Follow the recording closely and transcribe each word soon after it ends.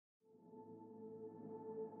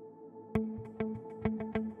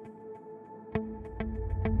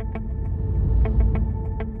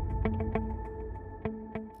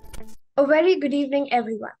very good evening,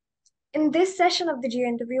 everyone. In this session of the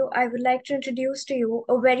Geointerview, I would like to introduce to you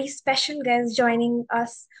a very special guest joining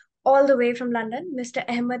us all the way from London, Mr.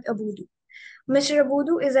 Ahmed Aboudouh. Mr.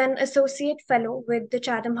 Aboudouh is an associate fellow with the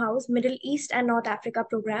Chatham House Middle East and North Africa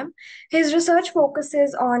program. His research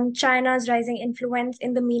focuses on China's rising influence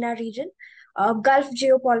in the MENA region, Gulf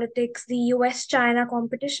geopolitics, the US-China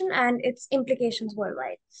competition, and its implications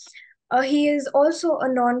worldwide. He is also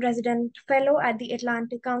a non-resident fellow at the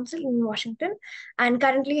Atlantic Council in Washington and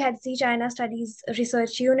currently heads the China Studies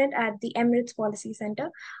Research Unit at the Emirates Policy Center.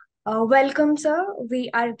 Welcome, sir. We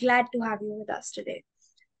are glad to have you with us today.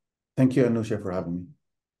 Thank you, Anusha, for having me.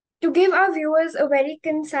 To give our viewers a very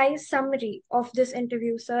concise summary of this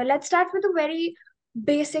interview, sir, let's start with a very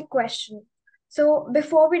basic question. So,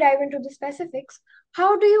 before we dive into the specifics,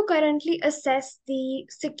 how do you currently assess the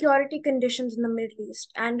security conditions in the Middle East,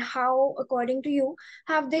 and how, according to you,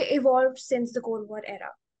 have they evolved since the Cold War era?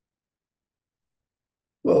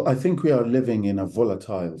 Well, I think we are living in a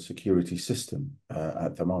volatile security system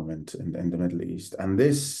at the moment in the Middle East. And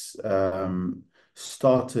this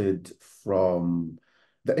started from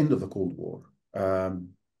the end of the Cold War.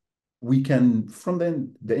 From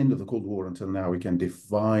the end of the Cold War until now, we can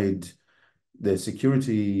divide the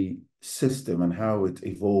security system and how it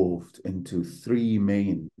evolved into three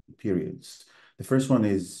main periods. The first one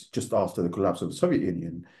is just after the collapse of the Soviet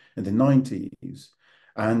Union in the 90s.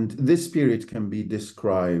 And this period can be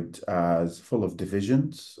described as full of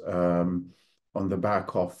divisions on the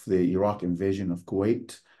back of the Iraq invasion of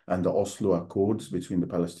Kuwait and the Oslo Accords between the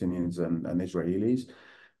Palestinians and Israelis.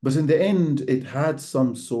 But in the end, it had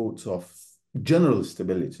some sort of general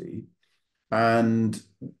stability. And,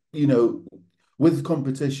 with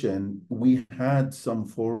competition, we had some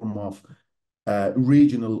form of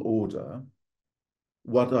regional order,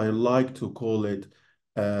 what I like to call it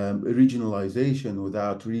regionalization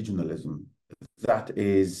without regionalism. That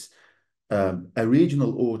is a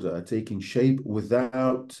regional order taking shape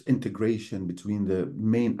without integration between the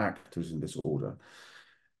main actors in this order.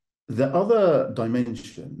 The other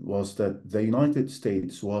dimension was that the United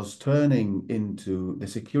States was turning into the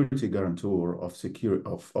security guarantor of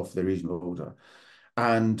the regional order.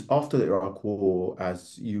 And after the Iraq War,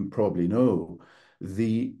 as you probably know,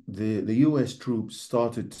 the US troops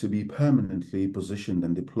started to be permanently positioned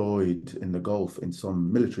and deployed in the Gulf in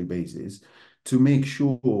some military bases to make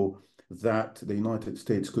sure that the United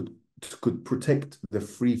States could protect the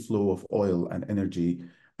free flow of oil and energy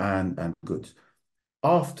and goods.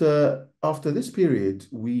 After this period,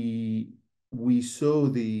 we saw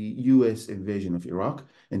the US invasion of Iraq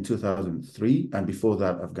in 2003, and before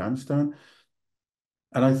that, Afghanistan.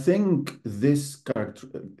 And I think this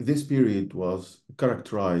period was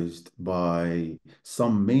characterized by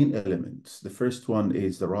some main elements. The first one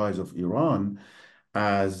is the rise of Iran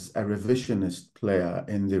as a revisionist player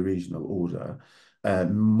in the regional order,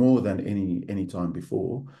 more than any time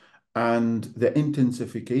before, and the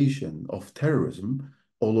intensification of terrorism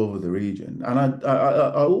all over the region. And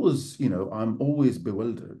I always, I'm always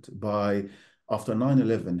bewildered by, after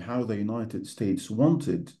 9/11, how the United States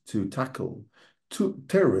wanted to tackle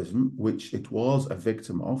terrorism, which it was a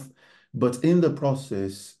victim of, but in the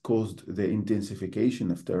process caused the intensification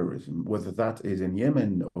of terrorism, whether that is in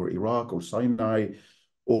Yemen or Iraq or Sinai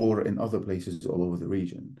or in other places all over the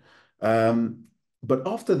region. But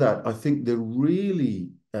after that, I think the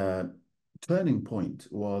really turning point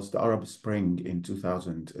was the Arab Spring in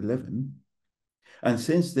 2011. And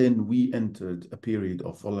since then, we entered a period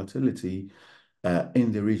of volatility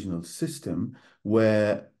in the regional system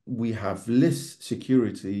where we have less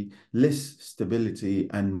security, less stability,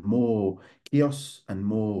 and more chaos, and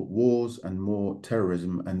more wars, and more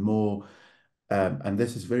terrorism, and more, and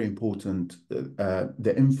this is very important,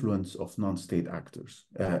 the influence of non-state actors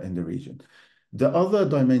in the region. The other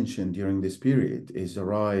dimension during this period is the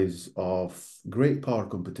rise of great power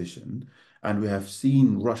competition, and we have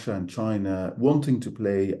seen Russia and China wanting to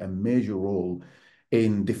play a major role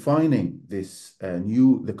in defining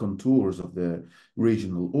the contours of the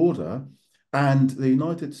regional order, and the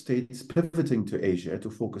United States pivoting to Asia to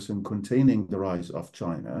focus on containing the rise of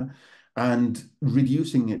China and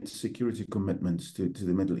reducing its security commitments to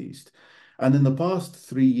the Middle East. And in the past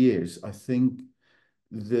 3 years, I think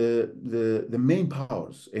the main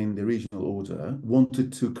powers in the regional order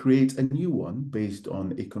wanted to create a new one based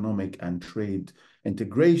on economic and trade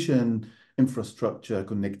integration, infrastructure,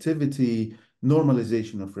 connectivity,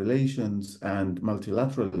 normalization of relations, and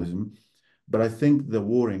multilateralism. But I think the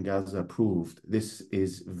war in Gaza proved this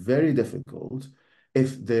is very difficult if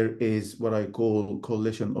there is what I call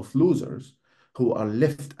coalition of losers who are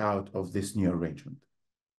left out of this new arrangement.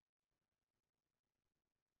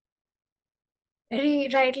 Very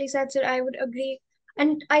rightly said, sir. I would agree.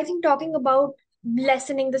 And I think talking about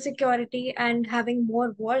lessening the security and having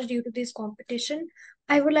more wars due to this competition,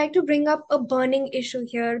 I would like to bring up a burning issue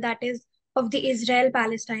here that is of the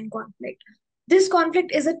Israel-Palestine conflict. This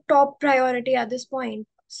conflict is a top priority at this point.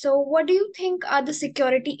 So, what do you think are the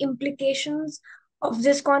security implications of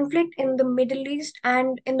this conflict in the Middle East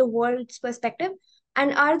and in the world's perspective?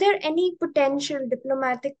 And are there any potential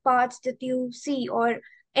diplomatic paths that you see or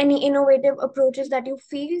any innovative approaches that you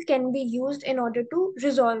feel can be used in order to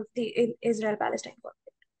resolve the Israel-Palestine conflict?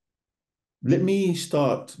 Let me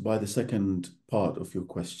start by the second part of your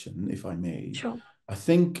question, if I may. Sure. I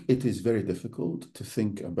think it is very difficult to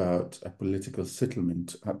think about a political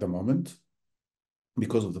settlement at the moment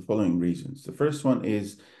because of the following reasons. The first one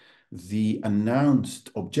is the announced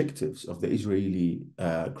objectives of the Israeli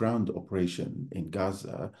ground operation in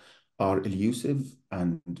Gaza are elusive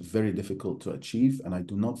and very difficult to achieve, and I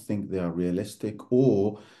do not think they are realistic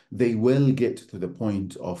or they will get to the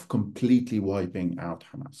point of completely wiping out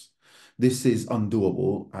Hamas. This is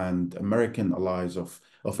undoable, and American allies of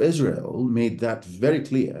Israel made that very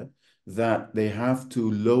clear that they have to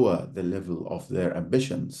lower the level of their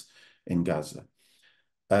ambitions in Gaza.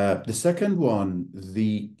 The second one,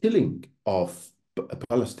 the killing of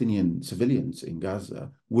Palestinian civilians in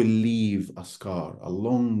Gaza will leave a scar, a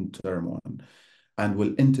long-term one, and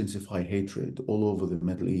will intensify hatred all over the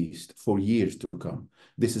Middle East for years to come.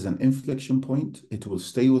 This is an inflection point. It will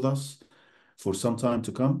stay with us for some time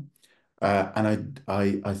to come. And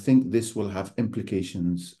I think this will have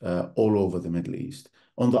implications all over the Middle East.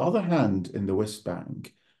 On the other hand, in the West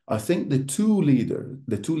Bank, I think the two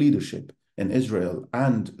leadership in Israel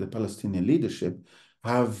and the Palestinian leadership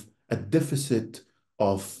have a deficit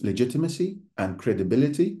of legitimacy and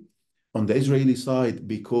credibility. On the Israeli side,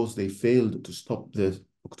 because they failed to stop the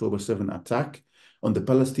October 7 attack. On the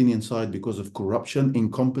Palestinian side, because of corruption,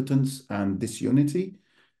 incompetence, and disunity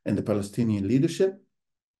in the Palestinian leadership.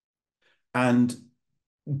 And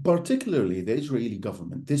particularly the Israeli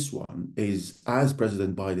government, this one is, as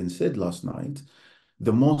President Biden said last night,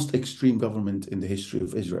 the most extreme government in the history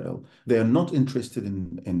of Israel. They are not interested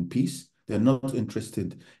in peace. They're not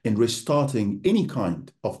interested in restarting any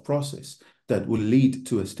kind of process that will lead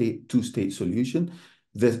to a two-state solution.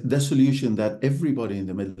 The solution that everybody in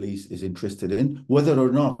the Middle East is interested in, whether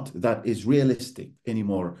or not that is realistic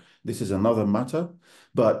anymore, this is another matter.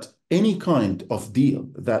 But any kind of deal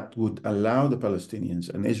that would allow the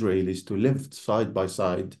Palestinians and Israelis to live side by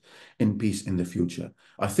side in peace in the future.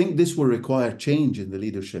 I think this will require change in the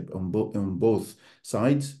leadership on both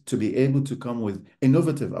sides to be able to come with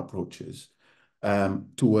innovative approaches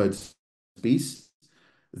towards peace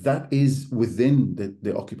that is within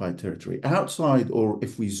the occupied territory. Outside, or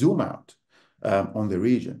if we zoom out on the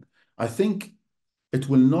region, I think it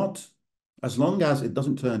will not, as long as it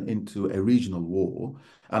doesn't turn into a regional war,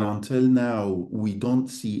 and until now we don't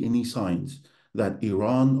see any signs that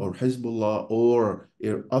Iran or Hezbollah or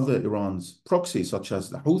other Iran's proxies, such as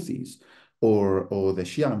the Houthis or the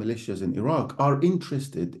Shia militias in Iraq, are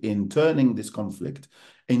interested in turning this conflict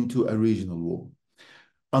into a regional war.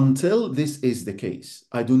 Until this is the case,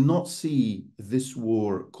 I do not see this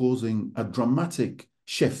war causing a dramatic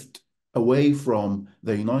shift away from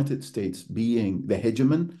the United States being the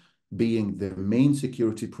hegemon, being the main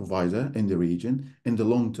security provider in the region in the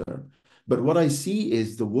long term. But what I see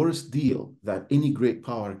is the worst deal that any great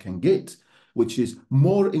power can get, which is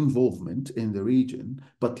more involvement in the region,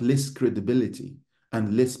 but less credibility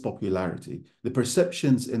and less popularity. The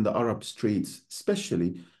perceptions in the Arab streets,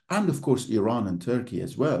 especially, and of course Iran and Turkey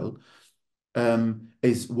as well,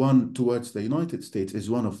 is one towards the United States, is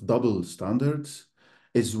one of double standards,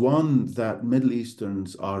 is one that Middle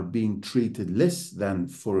Easterns are being treated less than,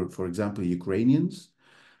 for example, Ukrainians,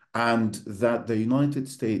 and that the United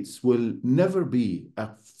States will never be a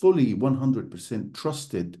fully 100%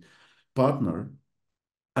 trusted partner.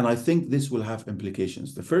 And I think this will have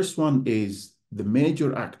implications. The first one is the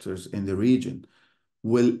major actors in the region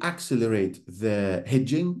will accelerate the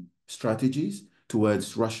hedging strategies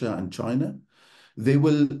towards Russia and China. They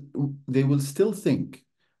will still think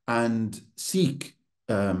and seek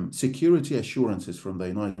security assurances from the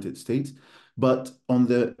United States, but on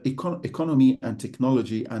the economy and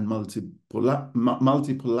technology and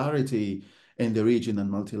multipolarity in the region and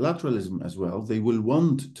multilateralism as well, they will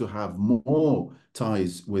want to have more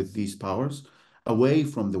ties with these powers away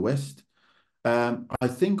from the West. I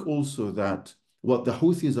think also that what the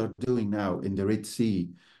Houthis are doing now in the Red Sea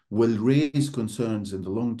will raise concerns in the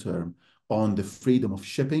long term on the freedom of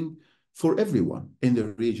shipping for everyone in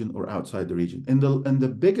the region or outside the region. In the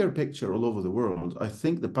bigger picture all over the world, I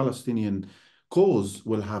think the Palestinian cause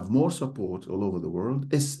will have more support all over the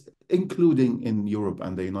world, including in Europe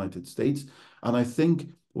and the United States. And I think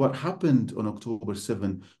what happened on October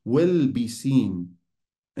 7 will be seen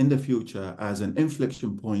in the future as an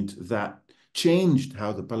inflection point that changed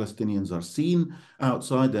how the Palestinians are seen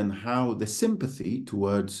outside and how the sympathy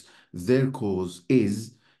towards their cause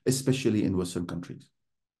is, especially in Western countries.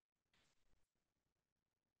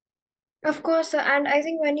 Of course, sir. And I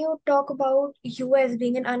think when you talk about US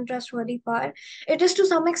being an untrustworthy power, it is to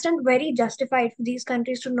some extent very justified for these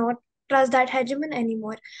countries to not trust that hegemon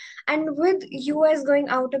anymore. And with US going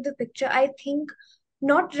out of the picture, I think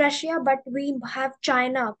not Russia, but we have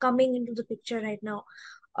China coming into the picture right now.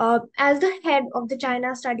 As the head of the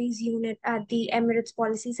China Studies Unit at the Emirates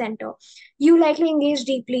Policy Center, you likely engage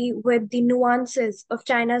deeply with the nuances of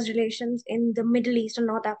China's relations in the Middle East and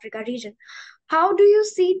North Africa region. How do you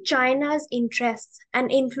see China's interests and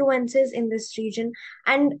influences in this region?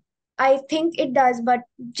 And I think it does, but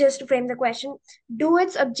just to frame the question, do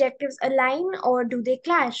its objectives align or do they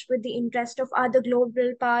clash with the interest of other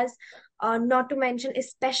global powers, not to mention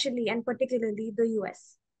especially and particularly the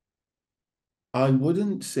US? I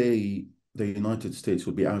wouldn't say the United States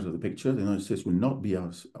would be out of the picture. The United States will not be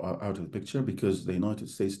out of the picture because the United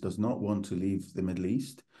States does not want to leave the Middle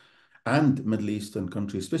East. And Middle Eastern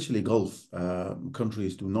countries, especially Gulf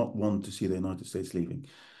countries, do not want to see the United States leaving.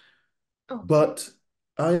 Oh, But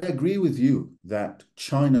I agree with you that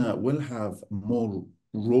China will have more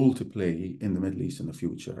role to play in the Middle East in the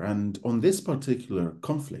future. And on this particular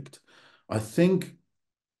conflict, I think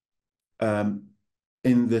um,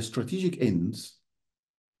 in the strategic ends,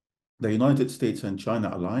 the United States and China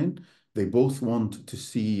align. They both want to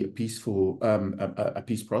see a peaceful a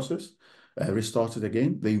peace process restarted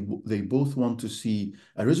again. They both want to see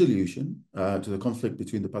a resolution to the conflict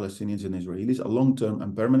between the Palestinians and Israelis, a long-term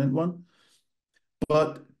and permanent one.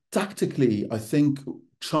 But tactically, I think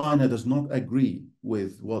China does not agree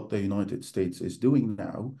with what the United States is doing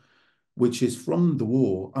now, which is from the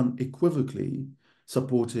war unequivocally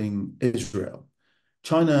supporting Israel.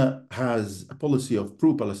 China has a policy of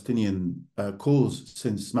pro-Palestinian cause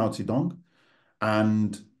since Mao Zedong,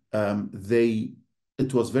 and they.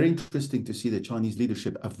 It was very interesting to see the Chinese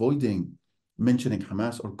leadership avoiding mentioning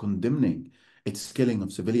Hamas or condemning its killing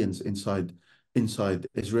of civilians inside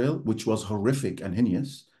Israel, which was horrific and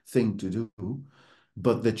heinous thing to do.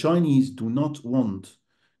 But the Chinese do not want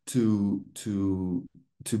to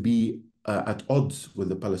be at odds with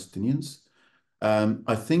the Palestinians.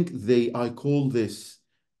 I think I call this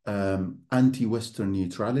anti-Western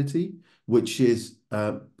neutrality, which is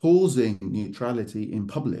posing neutrality in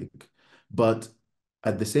public, but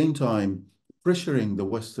at the same time pressuring the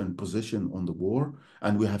Western position on the war.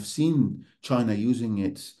 And we have seen China using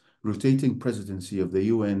its rotating presidency of the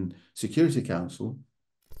UN Security Council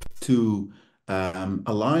to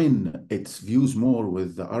align its views more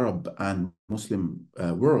with the Arab and Muslim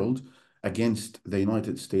world against the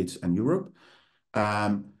United States and Europe.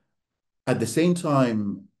 Um, at the same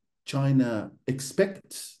time, China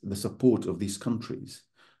expects the support of these countries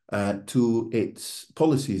to its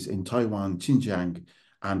policies in Taiwan, Xinjiang,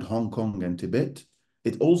 and Hong Kong and Tibet.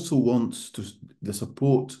 It also wants the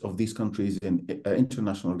support of these countries in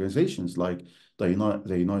international organizations like the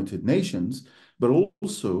United Nations, but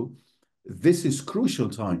also this is crucial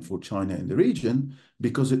time for China in the region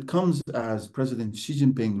because it comes as President Xi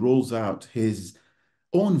Jinping rolls out his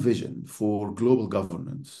own vision for global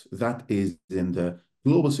governance that is in the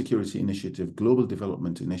Global Security Initiative, Global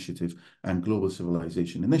Development Initiative, and Global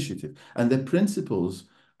Civilization Initiative. And the principles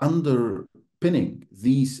underpinning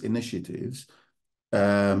these initiatives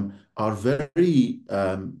are very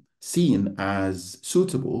seen as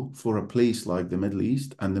suitable for a place like the Middle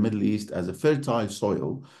East, and the Middle East as a fertile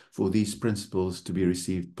soil for these principles to be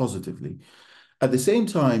received positively. At the same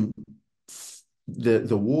time,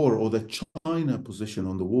 the war or the China position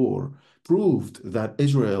on the war proved that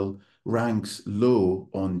Israel ranks low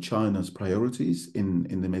on China's priorities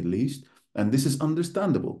in the Middle East. And this is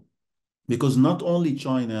understandable because not only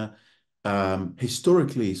China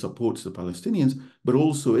historically supports the Palestinians, but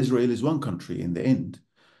also Israel is one country in the end.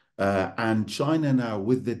 And China now,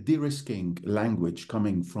 with the de-risking language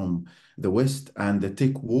coming from the West and the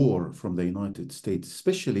tech war from the United States,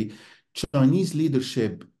 especially, Chinese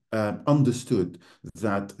leadership understood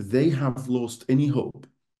that they have lost any hope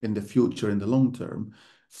in the future, in the long term,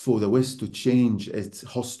 for the West to change its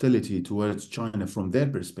hostility towards China from their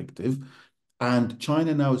perspective. And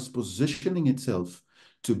China now is positioning itself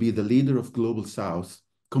to be the leader of global South,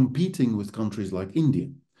 competing with countries like India.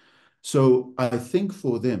 So I think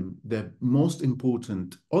for them, the most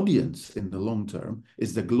important audience in the long term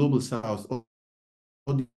is the global South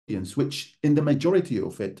audience, which in the majority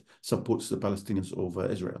of it supports the Palestinians over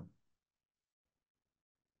Israel.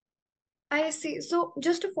 I see. So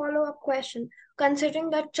just a follow-up question, considering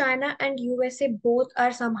that China and USA both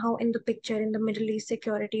are somehow in the picture in the Middle East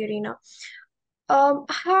security arena,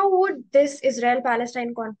 how would this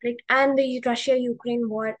Israel-Palestine conflict and the Russia-Ukraine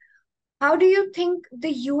war, how do you think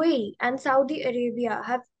the UAE and Saudi Arabia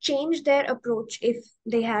have changed their approach, if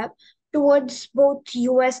they have, towards both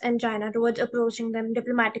US and China, towards approaching them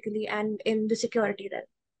diplomatically and in the security realm?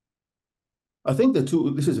 I think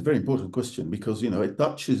this is a very important question because, it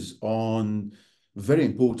touches on a very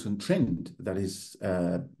important trend that's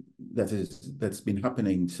been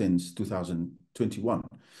happening since 2021.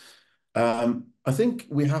 I think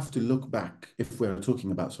we have to look back, if we're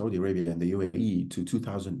talking about Saudi Arabia and the UAE, to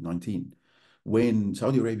 2019, when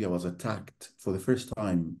Saudi Arabia was attacked for the first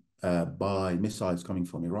time by missiles coming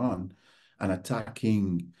from Iran and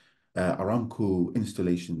attacking Aramco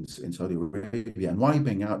installations in Saudi Arabia and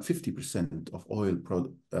wiping out 50% of oil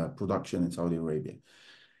production in Saudi Arabia.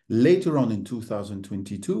 Later on in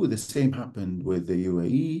 2022, the same happened with the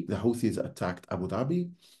UAE. The Houthis attacked Abu Dhabi,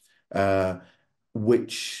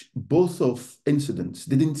 which both of incidents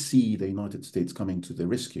didn't see the United States coming to the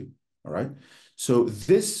rescue. All right. So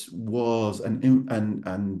this was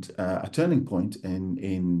a turning point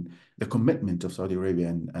in the commitment of Saudi Arabia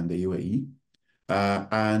and the UAE.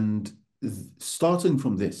 And starting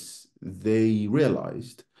from this, they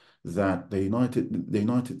realized that the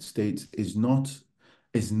United States is no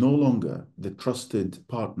longer the trusted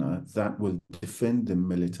partner that will defend them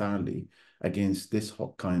militarily against this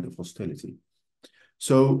kind of hostility.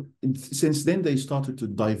 So since then, they started to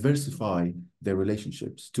diversify their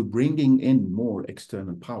relationships to bringing in more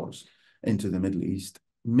external powers into the Middle East,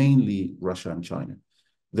 mainly Russia and China.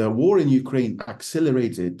 The war in Ukraine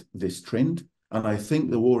accelerated this trend, and I think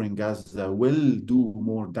the war in Gaza will do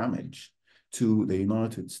more damage to the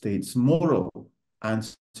United States' moral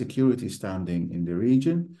and security standing in the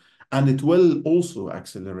region, and it will also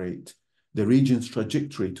accelerate the region's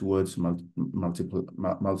trajectory towards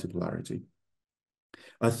multipolarity.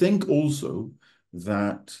 I think also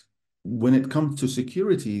that when it comes to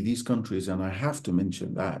security, these countries, and I have to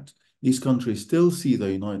mention that, these countries still see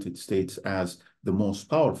the United States as the most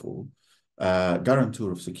powerful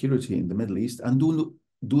guarantor of security in the Middle East and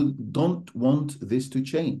don't want this to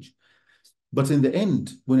change. But in the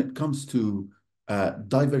end, when it comes to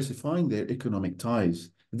diversifying their economic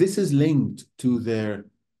ties, this is linked to their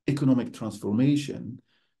economic transformation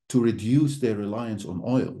to reduce their reliance on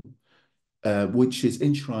oil, which is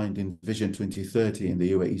enshrined in Vision 2030 in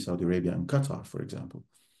the UAE, Saudi Arabia, and Qatar, for example.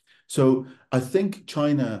 So I think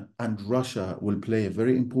China and Russia will play a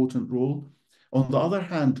very important role. On the other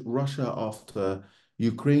hand, Russia, after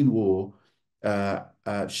Ukraine war,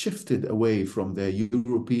 shifted away from their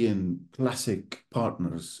European classic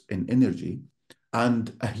partners in energy,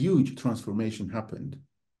 and a huge transformation happened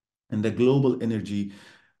in the global energy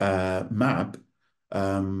map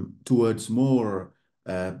towards more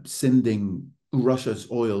sending Russia's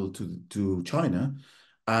oil to China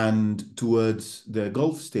and towards the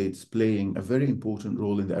Gulf states playing a very important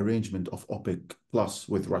role in the arrangement of OPEC plus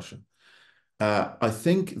with Russia. I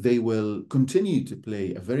think they will continue to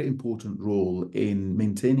play a very important role in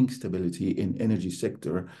maintaining stability in energy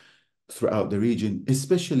sector throughout the region,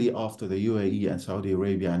 especially after the UAE and Saudi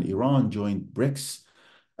Arabia and Iran joined BRICS,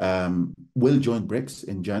 will join BRICS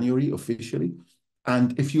in January officially.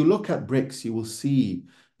 And if you look at BRICS, you will see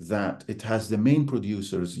that it has the main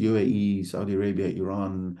producers, UAE, Saudi Arabia,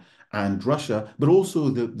 Iran, and Russia, but also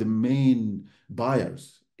the main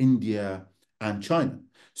buyers, India and China.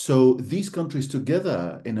 So these countries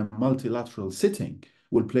together in a multilateral setting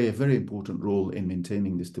will play a very important role in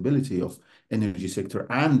maintaining the stability of energy sector.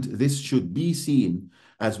 And this should be seen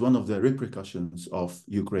as one of the repercussions of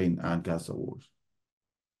Ukraine and Gaza wars.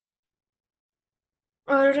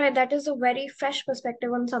 All right, that is a very fresh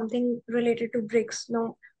perspective on something related to BRICS.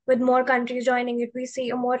 No, with more countries joining it, we see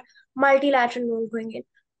a more multilateral role going in.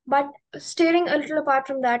 But steering a little apart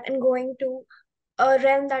from that and going to a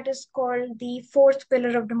realm that is called the fourth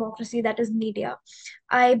pillar of democracy, that is media.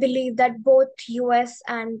 I believe that both US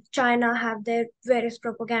and China have their various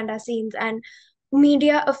propaganda scenes, and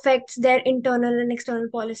media affects their internal and external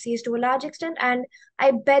policies to a large extent. And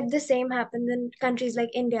I bet the same happens in countries like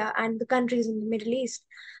India and the countries in the Middle East.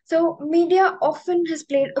 So, media often has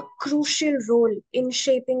played a crucial role in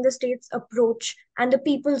shaping the state's approach and the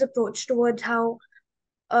people's approach towards how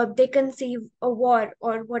they conceive a war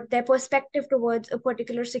or what their perspective towards a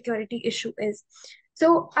particular security issue is.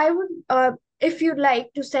 So I would if you'd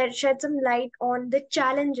like to shed some light on the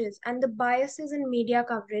challenges and the biases in media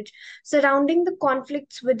coverage surrounding the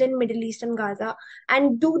conflicts within Middle East and Gaza,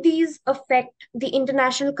 and do these affect the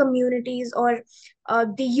international communities or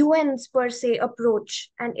the UN's per se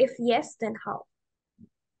approach? And if yes, then how?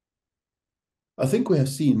 I think we have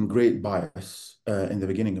seen great bias in the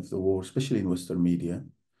beginning of the war, especially in Western media.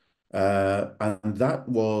 And that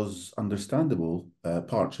was understandable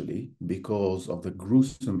partially because of the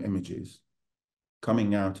gruesome images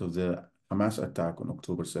coming out of the Hamas attack on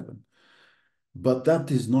October 7th. But that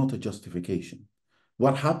is not a justification.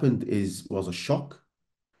 What happened was a shock.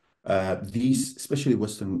 These, especially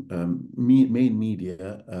Western main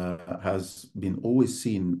media, has been always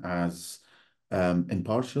seen as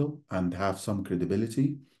impartial and have some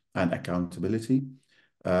credibility and accountability.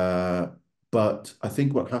 Uh, but I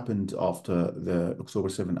think what happened after the October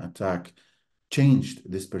 7th attack changed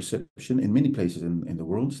this perception in many places in the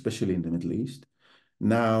world, especially in the Middle East.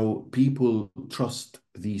 Now people trust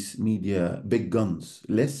these media big guns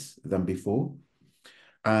less than before.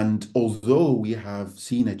 And although we have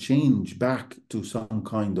seen a change back to some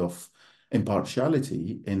kind of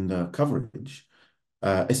impartiality in the coverage,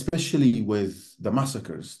 especially with the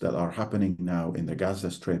massacres that are happening now in the Gaza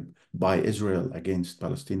Strip by Israel against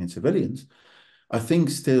Palestinian civilians, I think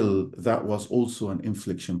still that was also an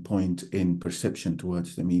inflection point in perception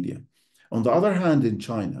towards the media. On the other hand, in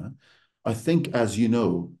China, I think, as you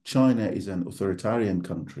know, China is an authoritarian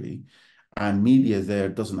country and media there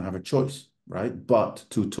doesn't have a choice, right, but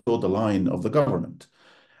to toe the line of the government.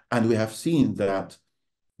 And we have seen that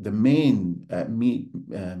the main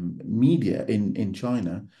media in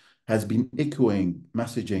China has been echoing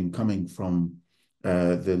messaging coming from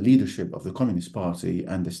the leadership of the Communist Party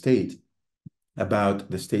and the state about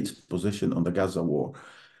the state's position on the Gaza war.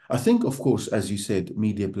 I think, of course, as you said,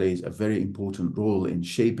 media plays a very important role in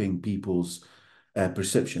shaping people's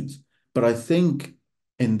perceptions. But I think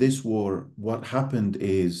in this war, what happened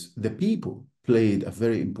is the people played a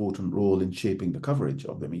very important role in shaping the coverage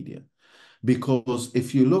of the media. Because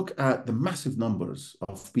if you look at the massive numbers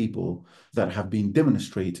of people that have been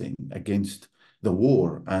demonstrating against the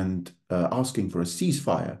war and asking for a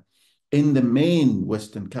ceasefire in the main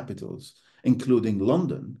Western capitals, including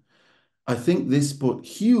London, I think this put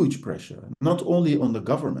huge pressure, not only on the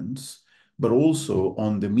governments, but also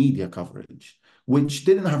on the media coverage, which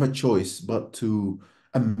didn't have a choice but to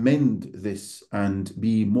amend this and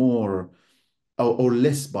be more or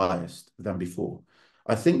less biased than before.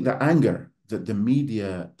 I think the anger that the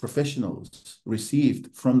media professionals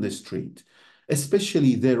received from the street,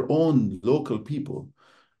 especially their own local people,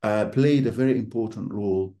 played a very important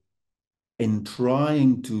role in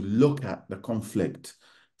trying to look at the conflict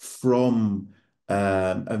from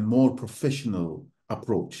a more professional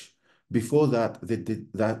approach. Before that,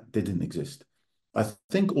 that didn't exist. I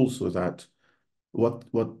think also that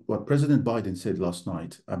what President Biden said last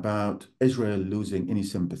night about Israel losing any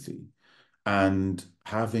sympathy and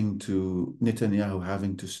Netanyahu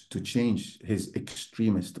having to change his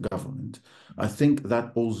extremist government, I think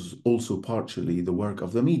that was also partially the work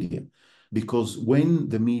of the media. Because when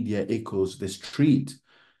the media echoes the street,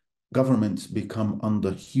 governments become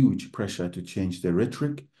under huge pressure to change their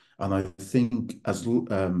rhetoric. And I think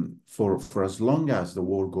for as long as the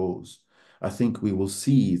war goes, I think we will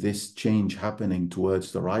see this change happening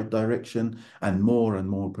towards the right direction and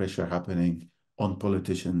more pressure happening on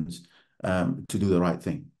politicians to do the right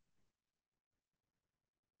thing.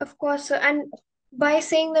 Of course, sir. And by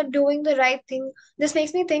saying that doing the right thing, this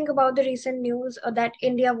makes me think about the recent news that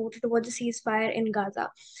India voted towards a ceasefire in Gaza.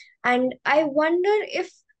 And I wonder if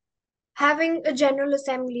having a General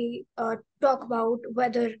Assembly talk about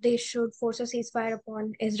whether they should force a ceasefire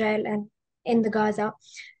upon Israel and in the Gaza,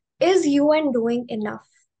 is UN doing enough?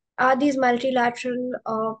 Are these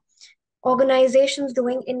multilateral organizations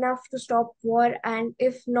doing enough to stop war? And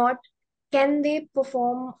if not, can they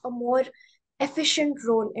perform a more efficient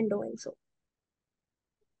role in doing so?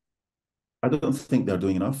 I don't think they're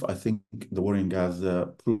doing enough. I think the war in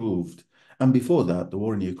Gaza proved, and before that, the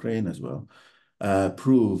war in Ukraine as well,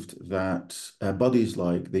 proved that bodies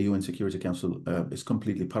like the UN Security Council is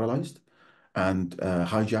completely paralyzed and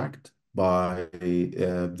hijacked by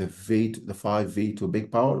the five veto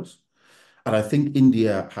big powers. And I think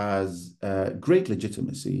India has great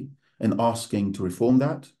legitimacy in asking to reform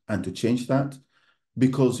that and to change that,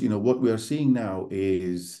 because what we are seeing now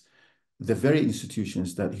is the very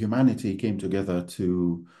institutions that humanity came together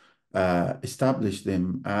to establish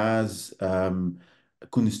them as a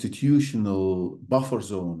constitutional buffer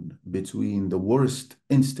zone between the worst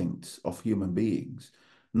instincts of human beings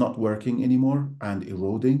not working anymore and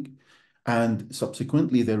eroding. And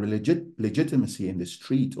subsequently, their legitimacy in the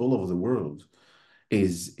street all over the world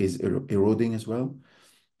is eroding as well.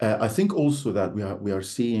 I think also that we are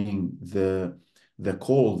seeing the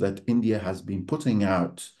call that India has been putting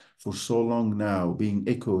out for so long now being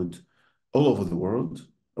echoed all over the world.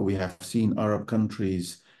 We have seen Arab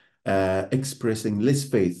countries expressing less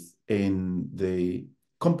faith in the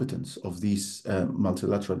competence of these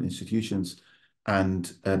multilateral institutions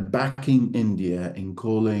and backing India in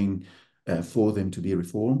calling for them to be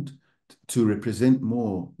reformed, to represent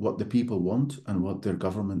more what the people want and what their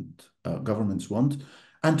governments want,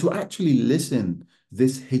 and to actually listen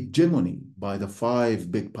this hegemony by the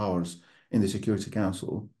five big powers in the Security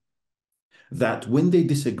Council, that when they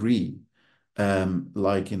disagree,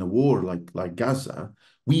 like in a war like Gaza,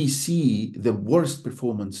 we see the worst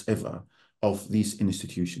performance ever of these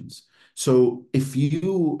institutions. So if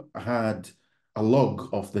you had a log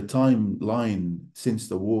of the timeline since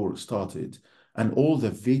the war started and all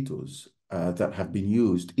the vetoes that have been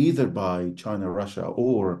used either by China, Russia,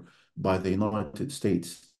 or by the United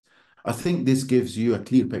States, I think this gives you a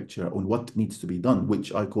clear picture on what needs to be done,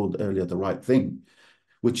 which I called earlier the right thing,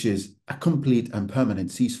 which is a complete and permanent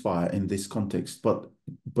ceasefire in this context, but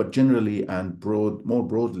generally and more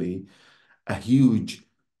broadly, a huge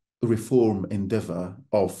reform endeavor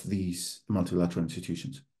of these multilateral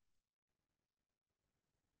institutions.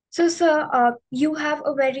 So, sir, you have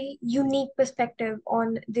a very unique perspective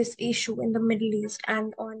on this issue in the Middle East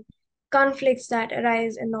and on conflicts that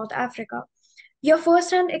arise in North Africa. Your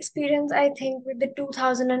first-hand experience, I think, with the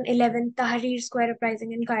 2011 Tahrir Square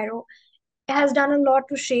uprising in Cairo has done a lot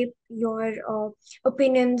to shape your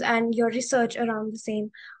opinions and your research around the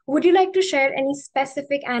same. Would you like to share any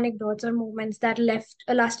specific anecdotes or moments that left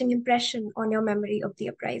a lasting impression on your memory of the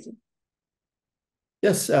uprising?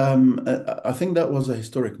 Yes, I think that was a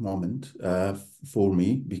historic moment for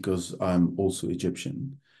me because I'm also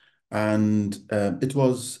Egyptian. And it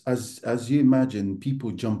was, as you imagine,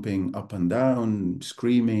 people jumping up and down,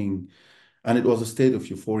 screaming, and it was a state of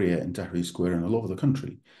euphoria in Tahrir Square and all over the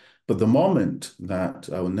country. But the moment that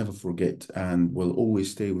I will never forget and will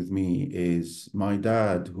always stay with me is my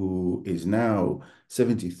dad, who is now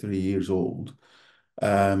 73 years old,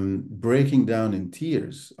 breaking down in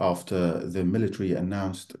tears after the military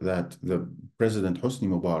announced that the President Hosni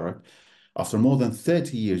Mubarak, after more than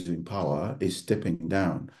 30 years in power, is stepping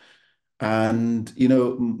down. And,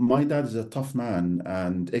 my dad is a tough man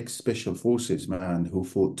and ex-special forces man who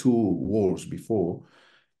fought two wars before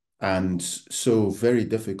and saw very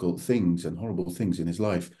difficult things and horrible things in his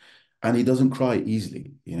life. And he doesn't cry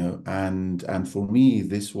easily. And for me,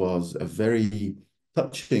 this was a very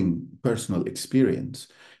touching personal experience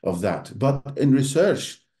of that. But in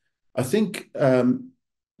research, I think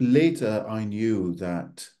later I knew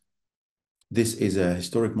that this is a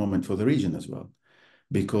historic moment for the region as well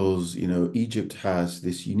because Egypt has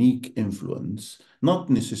this unique influence, not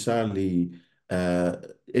necessarily uh,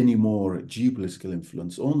 any more geopolitical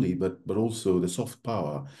influence only, but also the soft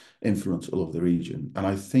power influence all over the region. And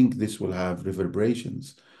I think this will have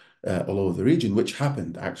reverberations all over the region, which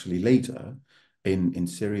happened actually later in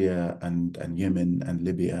Syria and Yemen and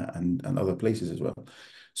Libya and other places as well.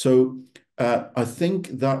 So I think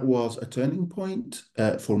that was a turning point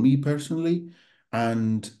for me personally,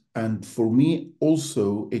 and for me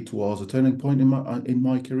also it was a turning point in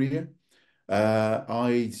my career.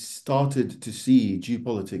 I started to see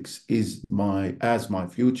geopolitics as my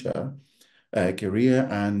future career,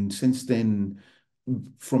 and since then,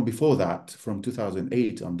 from before that, from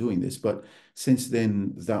 2008, I'm doing this, but since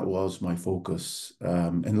then, that was my focus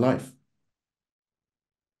in life.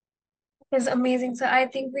 Is amazing. So I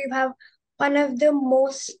think we have one of the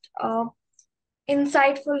most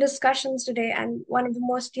insightful discussions today and one of the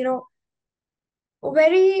most,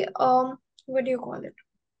 very what do you call it?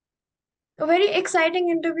 A very exciting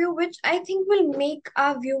interview, which I think will make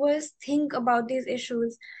our viewers think about these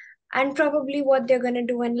issues and probably what they're going to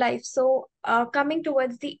do in life. So, coming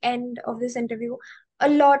towards the end of this interview, a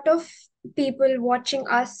lot of people watching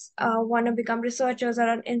us want to become researchers or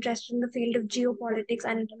are interested in the field of geopolitics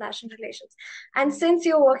and international relations. And since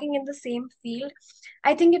you're working in the same field,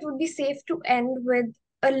 I think it would be safe to end with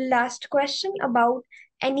a last question about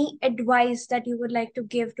any advice that you would like to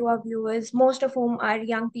give to our viewers, most of whom are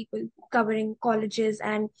young people covering colleges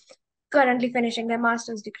and currently finishing their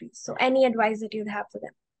master's degrees. So, any advice that you'd have for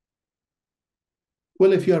them?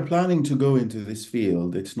 Well, if you are planning to go into this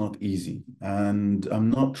field, it's not easy. And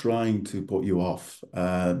I'm not trying to put you off,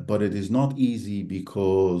 but it is not easy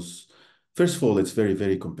because, first of all, it's very,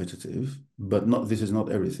 very competitive, but this is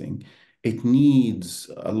not everything. It needs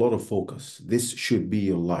a lot of focus. This should be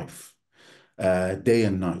your life. day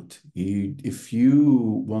and night. If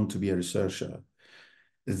you want to be a researcher,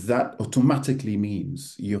 that automatically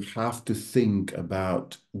means you have to think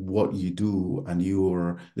about what you do and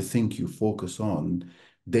the thing you focus on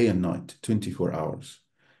day and night, 24 hours.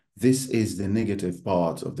 This is the negative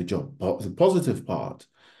part of the job. But the positive part,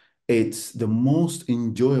 it's the most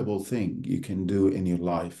enjoyable thing you can do in your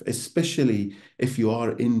life, especially if you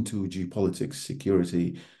are into geopolitics,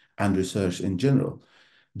 security, and research in general.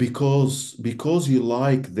 Because you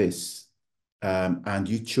like this, and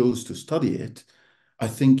you chose to study it, I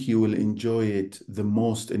think you will enjoy it the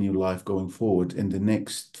most in your life going forward in the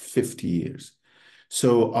next 50 years.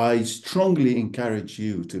 So I strongly encourage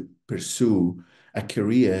you to pursue a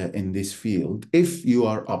career in this field if you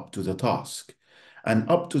are up to the task. And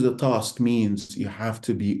up to the task means you have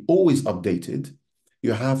to be always updated.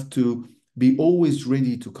 You have to be always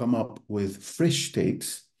ready to come up with fresh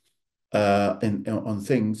takes on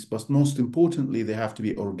things, but most importantly, they have to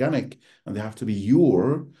be organic and they have to be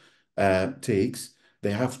your takes.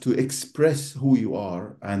 They have to express who you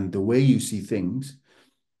are and the way you see things.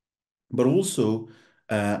 But also,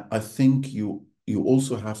 I think you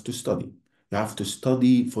also have to study. You have to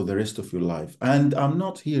study for the rest of your life. And I'm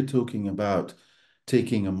not here talking about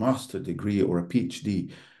taking a master degree or a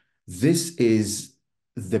PhD. This is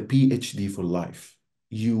the PhD for life.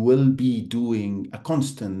 You will be doing a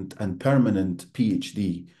constant and permanent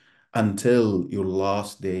PhD until your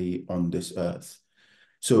last day on this earth.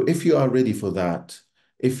 So if you are ready for that,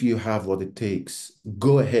 if you have what it takes,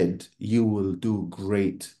 go ahead. You will do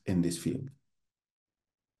great in this field.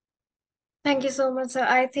 Thank you so much, sir.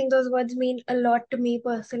 I think those words mean a lot to me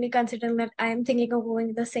personally, considering that I am thinking of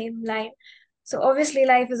going the same line. So obviously,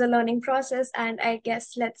 life is a learning process, and I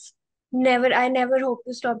guess I never hope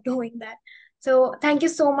to stop doing that. So thank you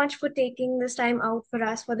so much for taking this time out for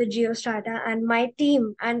us for the Geostrata, and my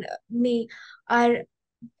team and me are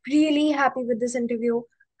really happy with this interview,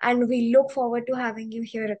 and we look forward to having you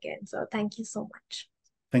here again. So thank you so much.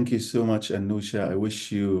 Thank you so much, Anusha. I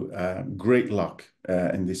wish you great luck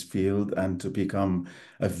in this field and to become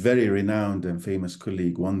a very renowned and famous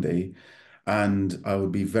colleague one day. And I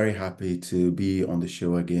would be very happy to be on the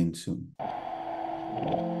show again soon.